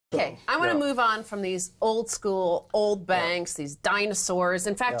Okay, I want to move on from these old school, old banks, these dinosaurs.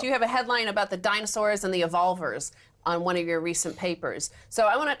 In fact, you have a headline about the dinosaurs and the evolvers on one of your recent papers. So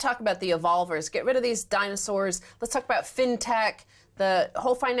I want to talk about the evolvers. Get rid of these dinosaurs. Let's talk about fintech, the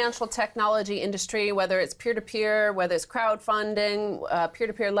whole financial technology industry, whether it's peer-to-peer, whether it's crowdfunding,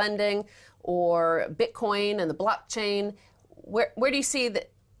 peer-to-peer lending, or Bitcoin and the blockchain. Where do you see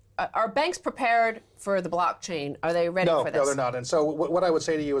that? Are banks prepared for the blockchain? Are they ready for this? No, they're not. And so what I would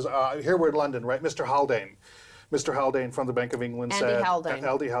say to you is, here we're in London, right? Mr. Haldane from the Bank of England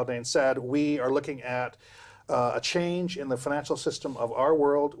Andy Haldane said, we are looking at a change in the financial system of our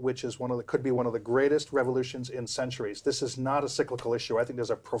world, which is could be one of the greatest revolutions in centuries. This is not a cyclical issue. I think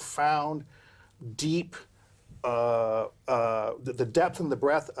there's a profound, deep, the depth and the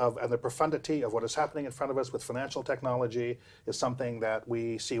breadth and the profundity of what is happening in front of us with financial technology is something that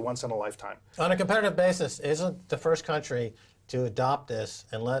we see once in a lifetime. On a competitive basis, isn't the first country to adopt this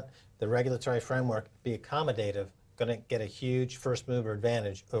and let the regulatory framework be accommodative going to get a huge first mover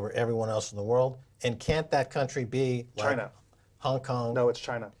advantage over everyone else in the world? And can't that country be like China? Hong Kong? No, it's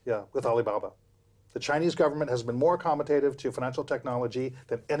China, with Alibaba. The Chinese government has been more accommodative to financial technology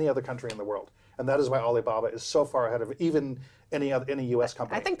than any other country in the world. And that is why Alibaba is so far ahead of even any U.S.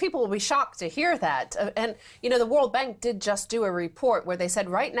 company. I think people will be shocked to hear that. And, you know, the World Bank did just do a report where they said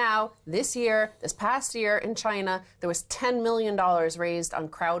right now, this past year in China, there was $10 million raised on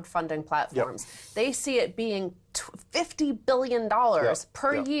crowdfunding platforms. They see it being $50 billion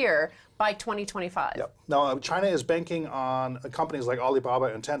per year by 2025. Now, China is banking on companies like Alibaba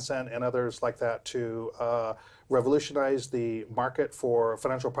and Tencent and others like that to revolutionize the market for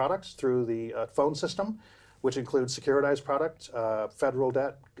financial products through the phone system, which includes securitized products, federal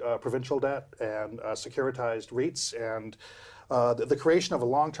debt, provincial debt, and securitized REITs. And the creation of a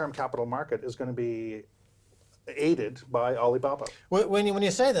long-term capital market is going to be aided by Alibaba. When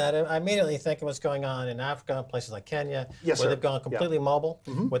you say that, I immediately think of what's going on in Africa, places like Kenya, where they've gone completely mobile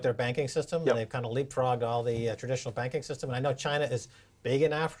with their banking system, and they've kind of leapfrogged all the traditional banking system. And I know China is big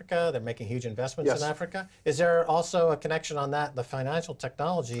in Africa. They're making huge investments in Africa. Is there also a connection on that, the financial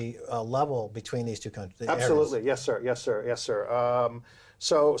technology level between these two countries? Absolutely. Areas? Yes, sir. Yes, sir. Yes, sir.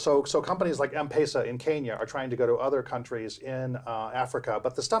 So companies like M-Pesa in Kenya are trying to go to other countries in Africa,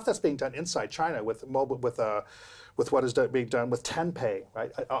 but the stuff that's being done inside China with what is being done with Tenpay,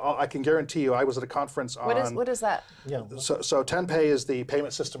 right? I can guarantee you, I was at a conference on. What is that? Yeah. So Tenpay is the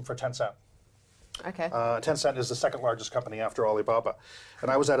payment system for Tencent. Okay. Tencent is the second largest company after Alibaba, and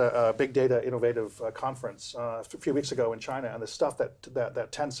I was at a big data innovative conference a few weeks ago in China, and the stuff that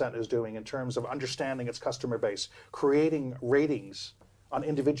Tencent is doing in terms of understanding its customer base, creating ratings on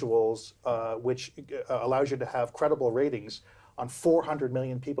individuals, which allows you to have credible ratings on 400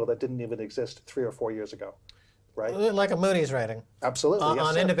 million people that didn't even exist 3 or 4 years ago, right? Like a Moody's rating. Absolutely,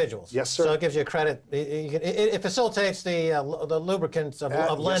 on individuals. Yes, sir. So it gives you credit. It facilitates the lubricants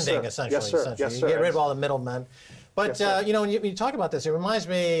of lending, essentially. Yes, sir. Yes, sir. You get rid of all the middlemen. But you know, when you talk about this, it reminds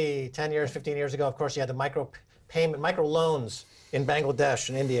me 10 years, 15 years ago. Of course, you had the micro loans in Bangladesh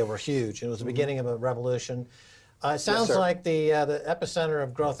and India were huge. It was the beginning of a revolution. It sounds like the epicenter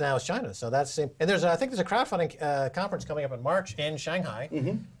of growth now is China. So that's and I think there's a crowdfunding conference coming up in March in Shanghai.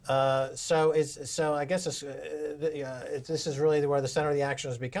 So I guess this is really where the center of the action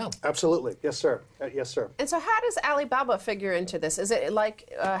has become. Absolutely, yes, sir. Yes, sir. And so, how does Alibaba figure into this? Is it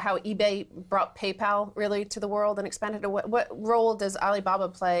like how eBay brought PayPal really to the world and expanded? What role does Alibaba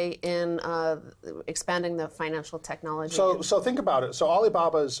play in expanding the financial technology? So think about it. So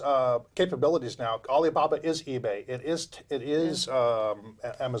Alibaba's capabilities now. Alibaba is eBay. It is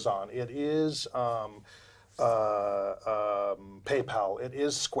Amazon. It is PayPal. It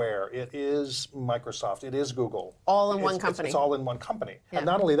is Square. It is Microsoft. It is Google. All in one company. It's all in one company. Yeah. And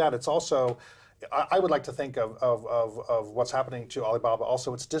not only that, it's also, I would like to think of what's happening to Alibaba.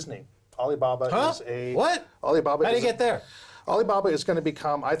 Also, it's Disney. Alibaba is a... What? Alibaba. How do you get there? Alibaba is going to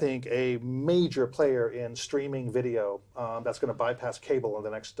become, I think, a major player in streaming video that's going to bypass cable in the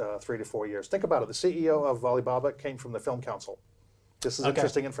next 3 to 4 years. Think about it. The CEO of Alibaba came from the Film Council. This is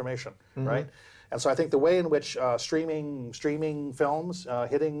interesting information, right? And so I think the way in which streaming films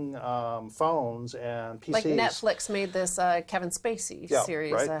hitting phones and PCs. Like Netflix made this Kevin Spacey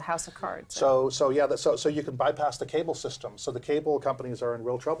series, House of Cards. So you can bypass the cable system. So the cable companies are in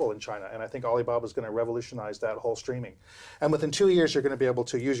real trouble in China, and I think Alibaba is going to revolutionize that whole streaming. And within 2 years, you're going to be able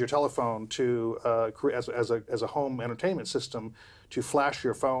to use your telephone to as a home entertainment system to flash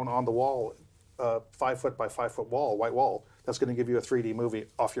your phone on the wall, 5 foot by 5 foot wall, white wall. That's going to give you a 3D movie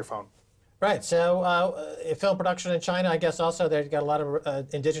off your phone. Right. So film production in China, I guess also they've got a lot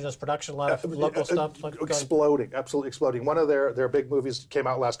of indigenous production, a lot of local stuff. Exploding, absolutely exploding. One of their big movies came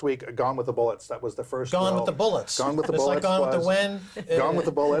out last week, Gone with the Bullets. That was the first. Gone with the Bullets. Gone with the It's Bullets. like Gone with the Wind. Gone with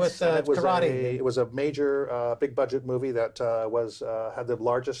the Bullets. With and karate. it was a major, big budget movie that had the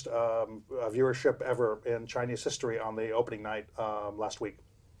largest viewership ever in Chinese history on the opening night last week.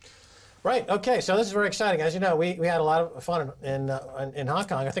 Right. Okay. So this is very exciting. As you know, we had a lot of fun in Hong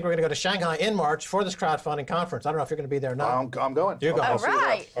Kong. I think we're going to go to Shanghai in March for this crowdfunding conference. I don't know if you're going to be there or not. I'm going. You're going. All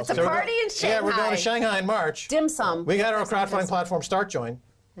right. It's a party in Shanghai. Yeah, we're going to Shanghai in March. Dim sum. We got our crowdfunding platform Start Join,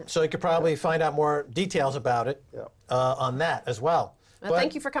 so you could probably find out more details about it on that as well. Well,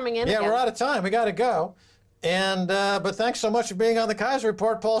 thank you for coming in. Yeah, again. we're out of time. We got to go. And but thanks so much for being on the Kaiser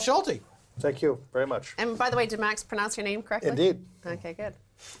Report, Paul Schulte. Thank you very much. And by the way, did Max pronounce your name correctly? Indeed. Okay, good.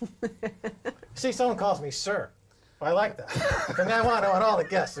 See, someone calls me sir. I like that. From now on, I want all the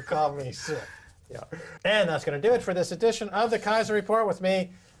guests to call me sir. Yeah. And that's going to do it for this edition of the Kaiser Report with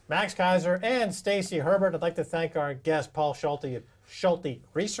me, Max Kaiser, and Stacy Herbert. I'd like to thank our guest, Paul Schulte of Schulte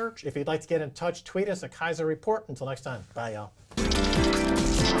Research. If you'd like to get in touch, tweet us at Kaiser Report. Until next time, bye, y'all.